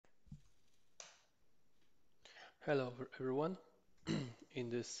Hello everyone. In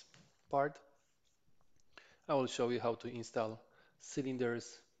this part, I will show you how to install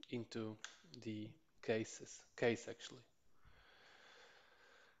cylinders into the case actually.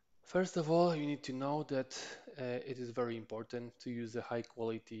 First of all, you need to know that it is very important to use the high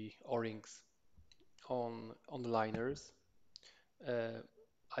quality O-rings on the liners. Uh,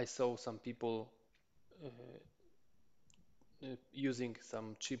 I saw some people uh, using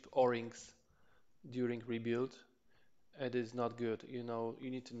some cheap O-rings during rebuild. It is not good. You know,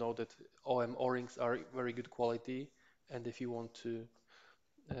 you need to know that OM O-rings are very good quality, and if you want to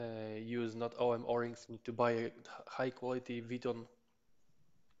use not OM O-rings, you need to buy a high quality Viton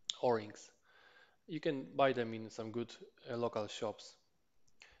O-rings. You can buy them in some good local shops.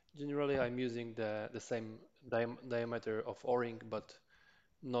 Generally, I'm using the same diameter of O-ring, but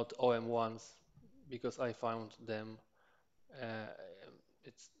not OM ones because I found them. Uh,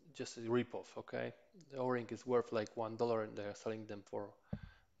 it's just a rip-off, okay? The O-ring is worth like $1 and they're selling them for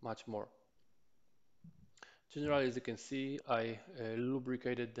much more. Generally, as you can see, I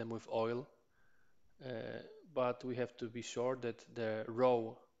lubricated them with oil, uh, but we have to be sure that the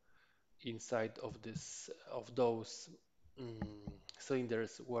row inside of those mm,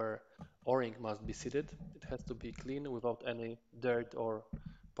 cylinders where O-ring must be seated, it has to be clean without any dirt or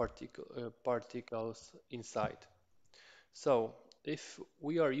particles inside. So if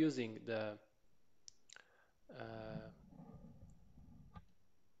we are using the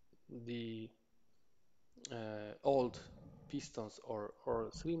old pistons or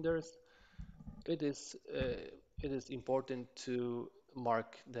cylinders, it is important to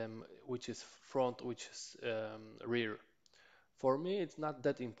mark them which is front, which is rear. For me, it's not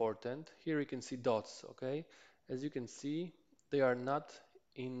that important. Here you can see dots, okay? As you can see, they are not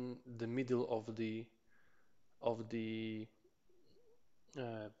in the middle of the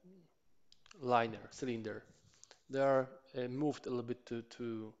uh, liner cylinder. They are moved a little bit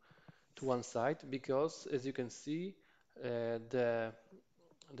to one side because, as you can see, the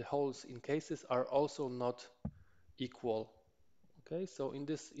holes in cases are also not equal. Okay, so in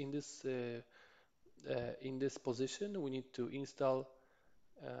this position, we need to install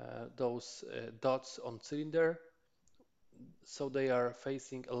those dots on cylinder so they are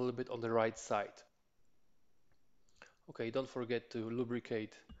facing a little bit on the right side. Okay, don't forget to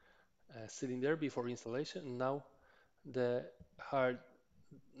lubricate cylinder before installation. Now the hard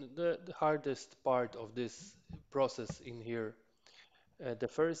the hardest part of this process in here. The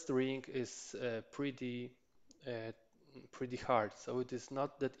first ring is uh, pretty hard, so it is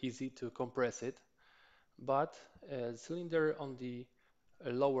not that easy to compress it. But cylinder on the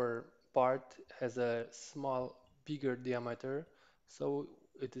lower part has a small, bigger diameter, so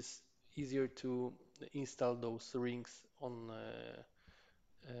it is easier to install those rings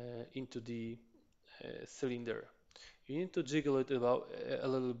into the cylinder. You need to jiggle it about a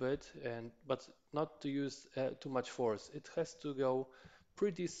little bit, and but not to use too much force. It has to go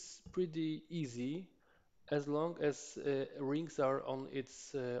pretty easy as long as rings are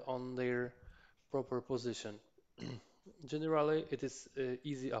on their proper position. Generally, it is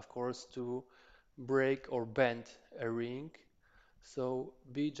easy, of course, to break or bend a ring. So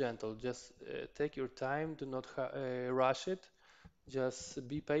be gentle. Just take your time. Do not rush it. Just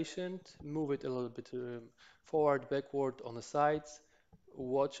be patient. Move it a little bit forward, backward on the sides.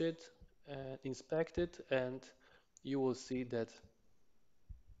 Watch it, inspect it, and you will see that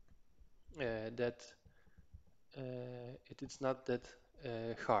it is not that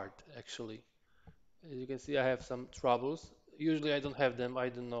hard actually. As you can see, I have some troubles. Usually I don't have them. I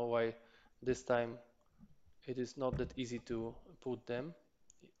don't know why this time it is not that easy to put them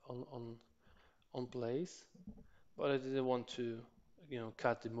on on on place. But I didn't want to,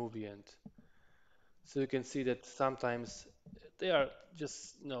 cut the movie, and so you can see that sometimes they are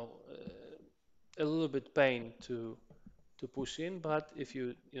just, a little bit pain to push in. But if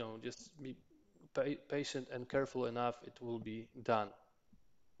you, just be patient and careful enough, it will be done.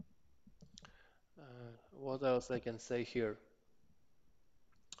 What else I can say here?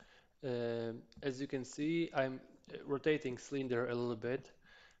 As you can see, I'm rotating cylinder a little bit,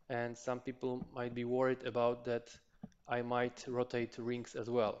 and some people might be worried about that I might rotate rings as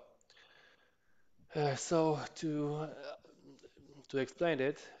well. So to explain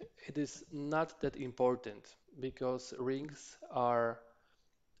it, it is not that important because rings are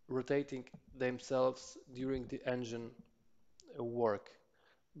rotating themselves during the engine work.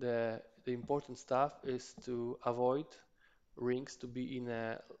 The important stuff is to avoid rings to be in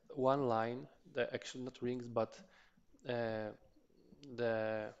a one line, the actually not rings, but the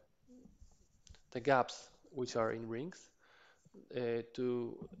the gaps which are in rings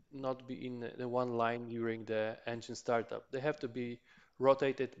to not be in the one line during the engine startup. They have to be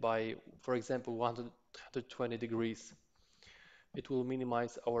rotated by, for example, 120 degrees. It will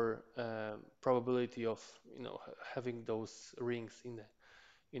minimize our probability of, having those rings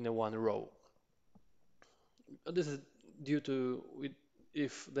in a one row. This is due to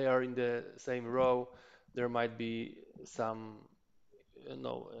if they are in the same row, there might be some, you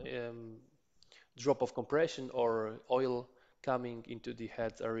know, um, drop of compression or oil coming into the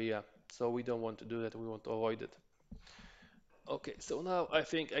heads area. So we don't want to do that. We want to avoid it. Okay, so now I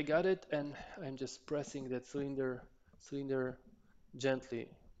think I got it, and I'm just pressing that cylinder gently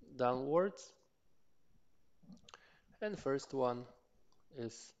downwards. And first one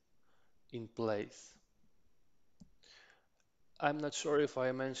is in place. I'm not sure if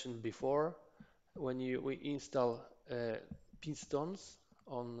I mentioned before, when we install pistons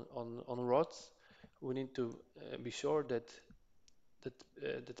on rods, we need to be sure that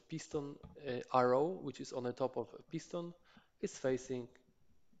piston arrow, which is on the top of a piston, is facing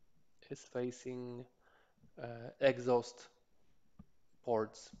exhaust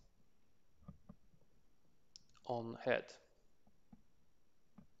ports on head.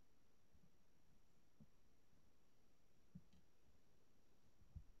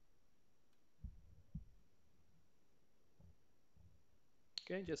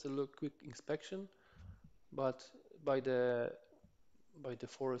 Okay, just a look, quick inspection, but by the by the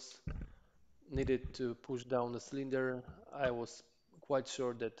force needed to push down the cylinder, I was quite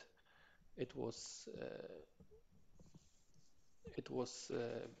sure that it was uh, it was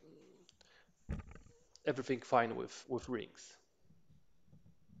everything fine with rings.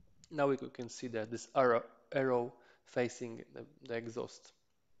 Now we can see that this arrow facing the exhaust.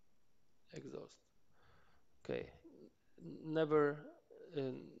 Okay, never uh,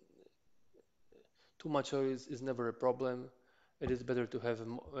 too much oil is never a problem. It is better to have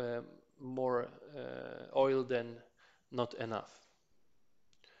more oil than not enough.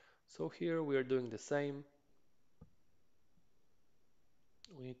 So here we are doing the same.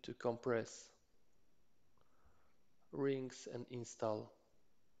 We need to compress rings and install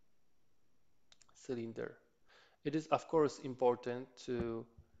cylinder. It is of course important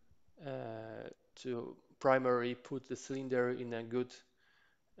uh, to primarily put the cylinder in a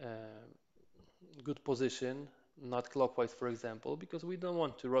uh, good position, not clockwise, for example, because we don't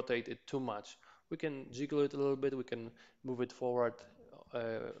want to rotate it too much. We can jiggle it a little bit, we can move it forward,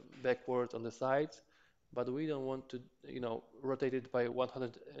 uh, backward on the sides, but we don't want to, rotate it by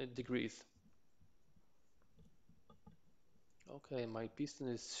 100 degrees. Okay, my piston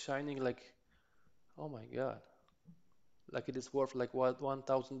is shining like, oh my God, like it is worth like what,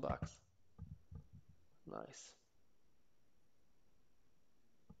 1,000 bucks. Nice.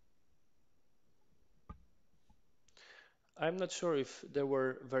 I'm not sure if there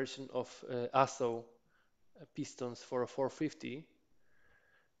were version of ASO pistons for a 450.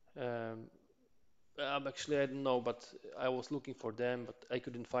 Um, actually, I don't know, but I was looking for them, but I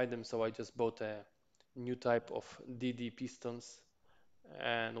couldn't find them, so I just bought a new type of DD pistons.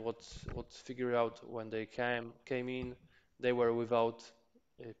 And what figured out when they came in, they were without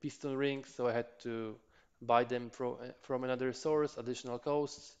piston rings, so I had to buy them from another source, additional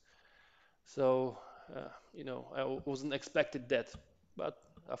costs. So, I wasn't expected that, but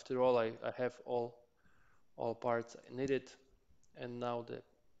after all, I have all parts I needed, and now the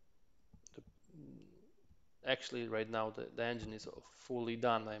actually right now the engine is fully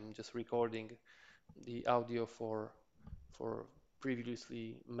done. I'm just recording the audio for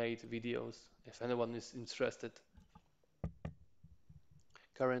previously made videos. If anyone is interested,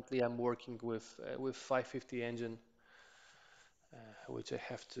 currently I'm working with 550 engine, which I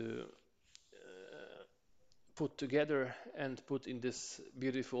have to put together and put in this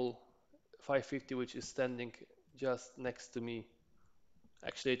beautiful 550, which is standing just next to me.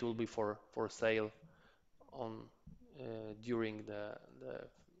 Actually, it will be for sale on during the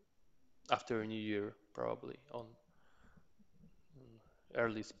after New Year, probably on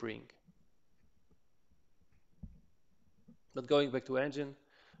early spring. But going back to engine,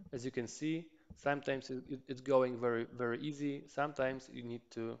 as you can see, sometimes it's going very easy. Sometimes you need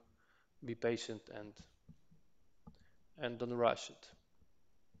to be patient and don't rush it.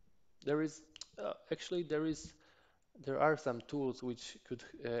 There is actually there are some tools which could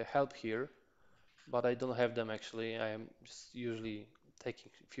help here, but I don't have them actually. I am just usually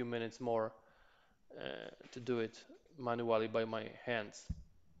taking a few minutes more to do it manually by my hands.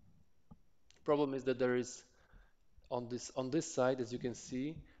 Problem is that there is on this side, as you can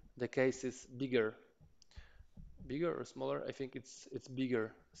see, the case is bigger. Bigger or smaller? I think it's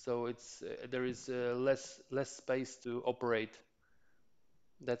bigger. So it's there is less space to operate.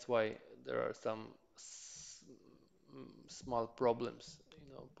 That's why there are some small problems,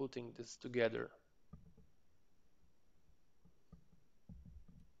 putting this together.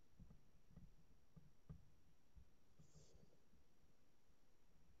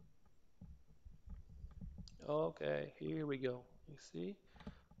 Okay, here we go. You see,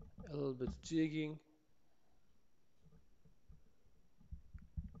 a little bit jigging,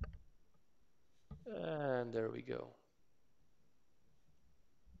 and there we go.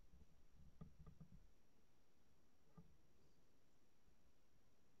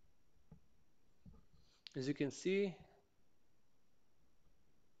 As you can see,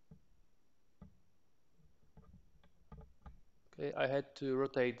 okay, I had to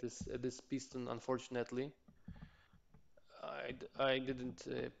rotate this piston. Unfortunately, I didn't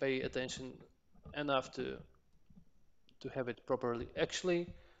pay attention enough to have it properly. Actually,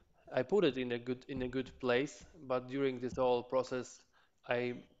 I put it in a good place, but during this whole process,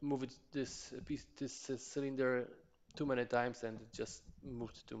 I moved this cylinder too many times, and it just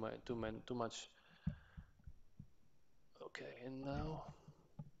moved too much. Okay, and now,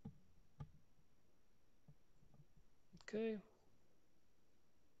 okay,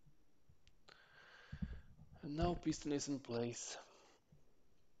 and now piston is in place.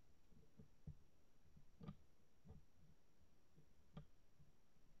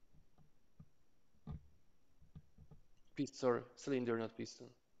 Sorry, cylinder, not piston.